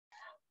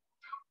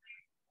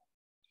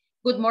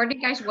Good morning,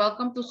 guys.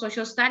 Welcome to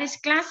Social Studies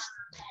class.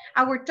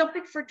 Our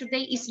topic for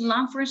today is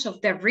landforms of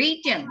the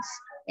regions.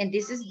 And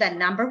this is the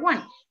number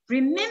one.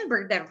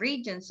 Remember, the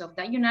regions of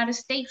the United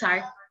States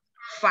are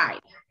 5.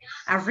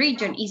 A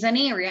region is an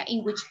area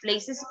in which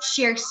places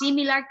share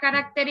similar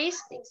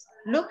characteristics.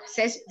 Look,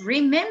 says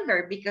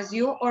remember, because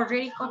you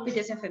already copied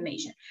this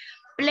information.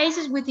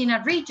 Places within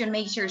a region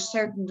may share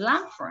certain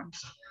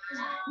landforms.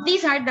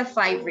 These are the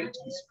 5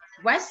 regions: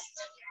 West,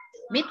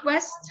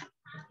 Midwest,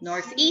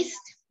 Northeast,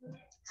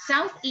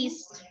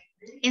 Southeast,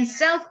 and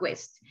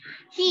Southwest.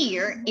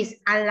 Here is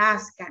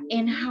Alaska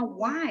and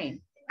Hawaii.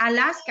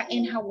 Alaska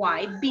and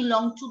Hawaii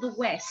belong to the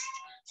West.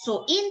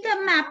 So in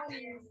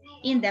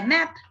the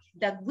map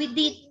that we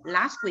did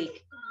last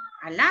week,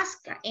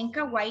 Alaska and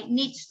Hawaii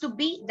needs to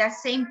be the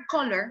same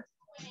color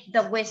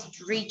the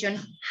West region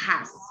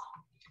has.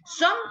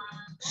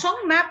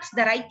 Some maps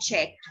that I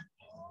checked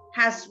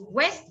has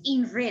West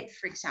in red,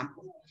 for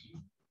example,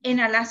 and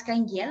Alaska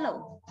in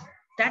yellow.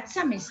 That's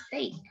a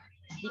mistake,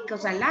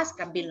 because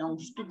Alaska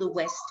belongs to the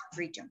West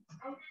region.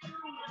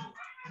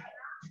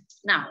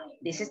 Now,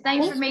 this is the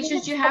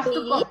information you have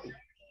to copy.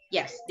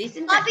 Yes, this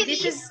is,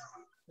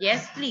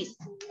 yes, please.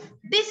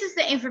 This is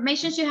the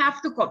information you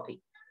have to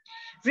copy.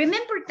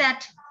 Remember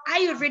that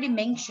I already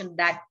mentioned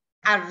that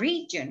a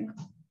region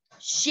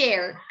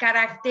share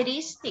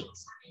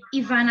characteristics.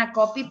 Ivana,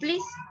 copy,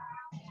 please.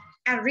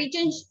 A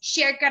region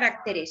share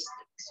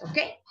characteristics,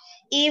 okay?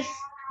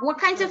 What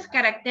kinds of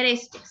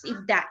characteristics?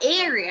 If the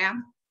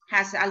area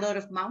has a lot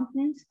of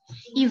mountains.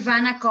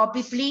 Ivana,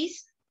 copy,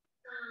 please.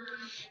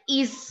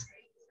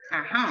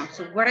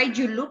 So what are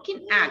you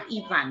looking at,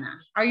 Ivana?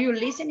 Are you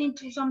listening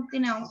to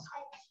something else?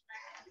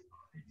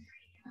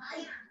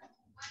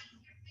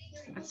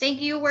 I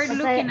think you were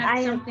looking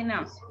at something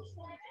else.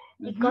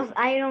 Because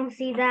I don't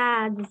see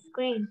the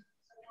screen,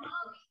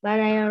 but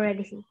I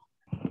already see.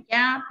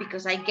 Yeah,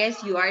 because I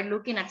guess you are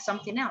looking at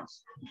something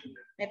else.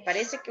 Me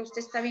parece que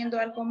usted está viendo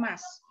algo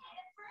más.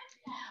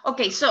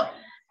 Okay, so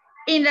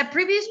in the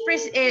previous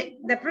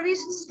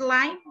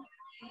slide,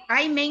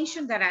 I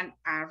mentioned that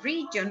a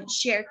region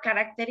share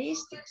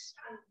characteristics.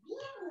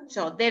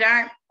 So there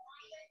are,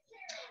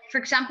 for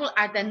example,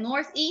 at the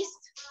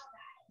Northeast,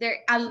 there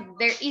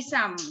is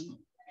a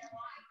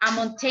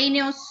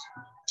mountainous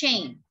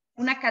chain,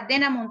 una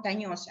cadena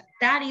montañosa.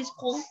 That is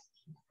called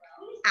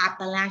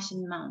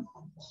Appalachian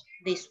Mountains,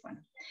 this one.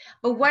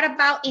 But what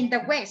about in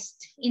the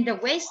West? In the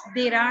West,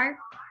 there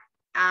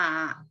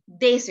are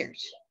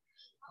deserts.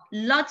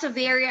 Lots of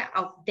area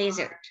of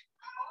desert.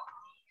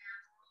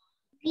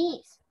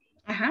 Please.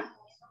 A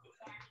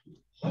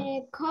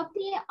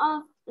copy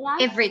of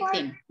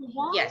everything.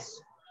 Yes.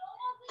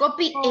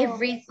 Copy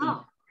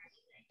everything.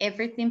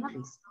 Everything,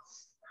 please.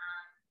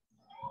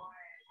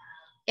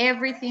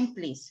 Everything,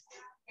 please.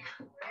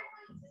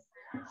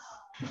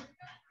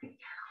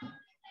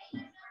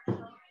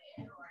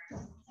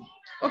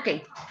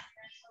 Okay.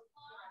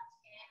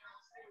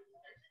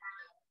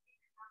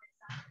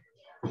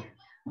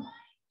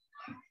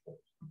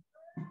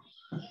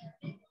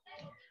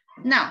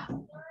 Now,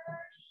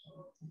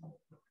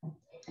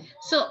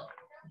 so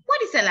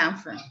what is a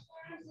landform?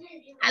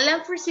 A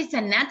landform is a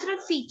natural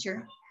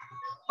feature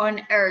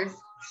on Earth's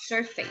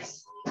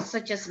surface,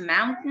 such as a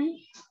mountain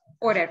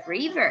or a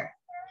river.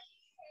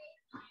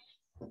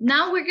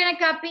 Now we're gonna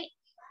copy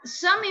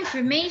some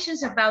information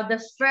about the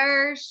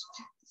first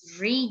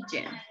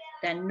region,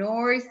 the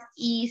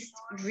Northeast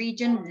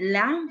region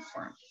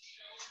landform.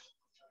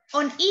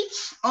 On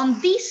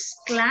these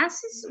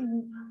classes,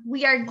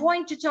 we are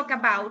going to talk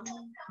about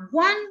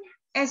one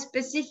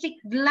specific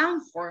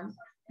landform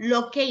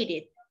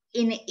located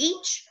in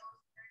each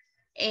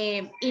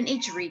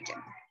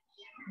region.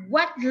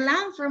 What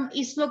landform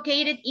is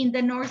located in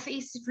the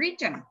Northeast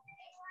region?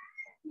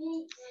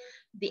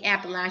 The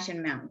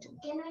Appalachian Mountain.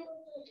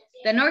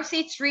 The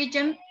Northeast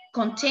region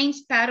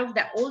contains part of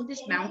the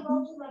oldest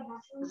mountain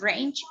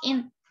range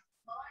in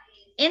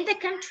the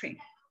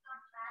country.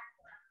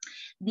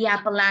 The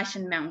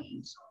Appalachian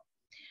Mountains.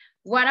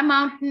 What a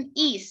mountain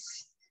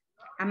is?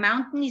 A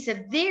mountain is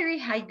a very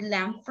high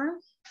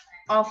landform,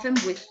 often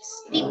with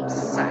steep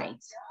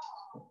sides.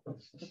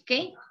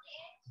 Okay?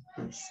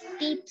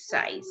 Steep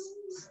sides.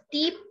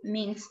 Steep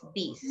means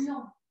this.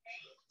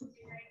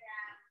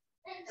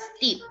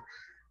 Steep.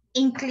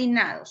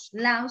 Inclinados.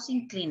 Lados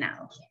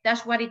inclinados.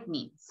 That's what it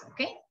means.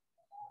 Okay?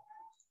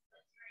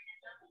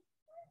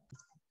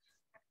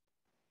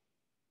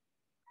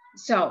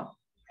 So,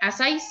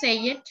 as I say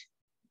it,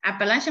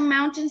 Appalachian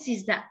Mountains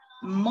is the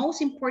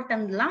most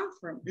important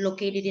landform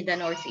located in the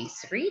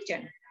Northeast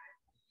region.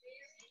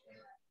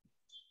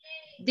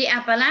 The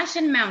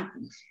Appalachian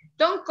Mountains.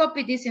 Don't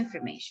copy this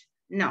information.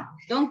 No,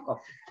 don't copy.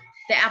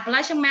 The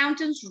Appalachian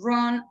Mountains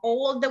run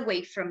all the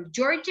way from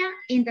Georgia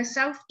in the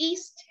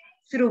southeast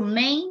through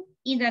Maine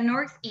in the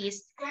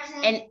northeast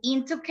and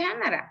into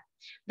Canada.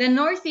 The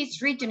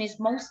Northeast region is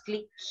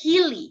mostly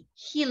hilly,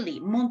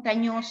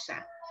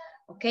 montañosa,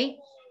 okay,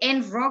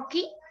 and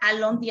rocky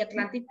along the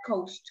Atlantic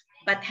coast,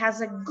 but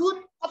has a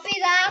good...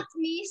 Copy that,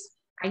 please.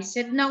 I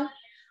said no.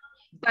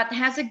 but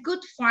has a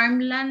good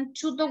farmland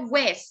to the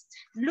west.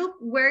 Look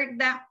where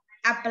the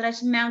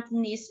Appalachian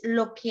Mountain is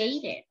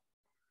located.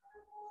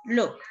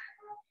 Look,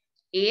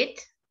 it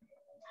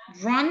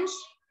runs,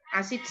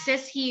 as it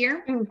says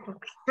here,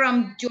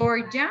 from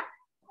Georgia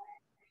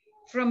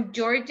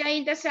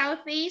in the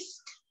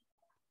southeast.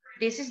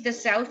 This is the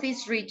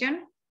southeast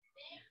region,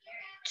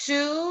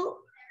 to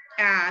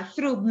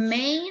through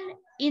Maine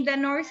in the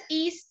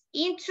northeast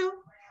into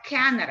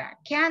Canada.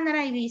 Canada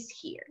is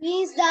here.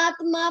 Means that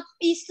map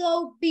is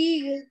so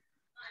big.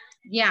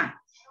 Yeah,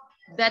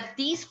 but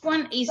this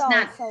one is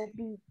not so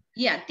big.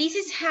 Yeah, this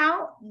is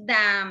how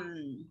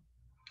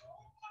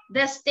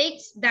the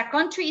states, the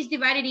country is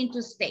divided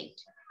into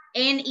states,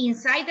 and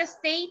inside the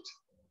state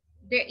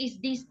there is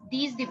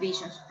these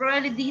divisions.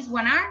 Probably these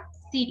one are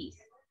cities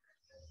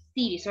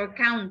or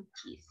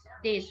counties.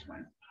 This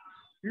one,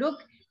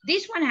 look,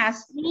 this one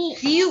has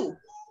few,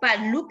 but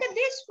look at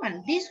this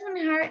one. This one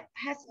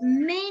has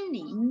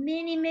many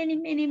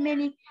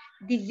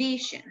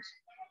divisions.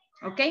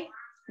 Okay,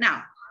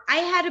 now I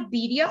had a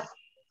video.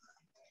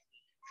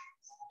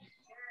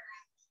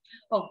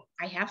 Oh,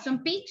 I have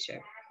some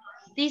picture.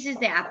 This is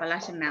the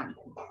Appalachian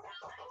Mountain.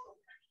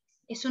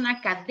 Es una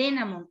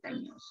cadena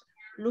montañosa.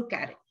 Look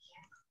at it.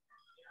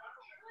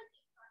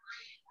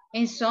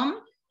 And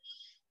some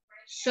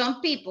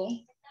people,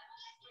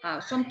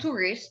 some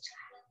tourists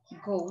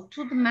go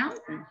to the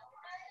mountain.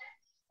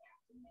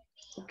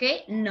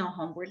 Okay, no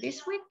homework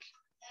this week.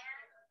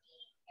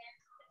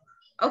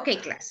 Okay,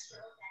 class.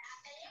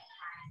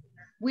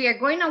 We are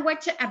going to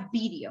watch a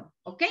video,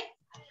 okay?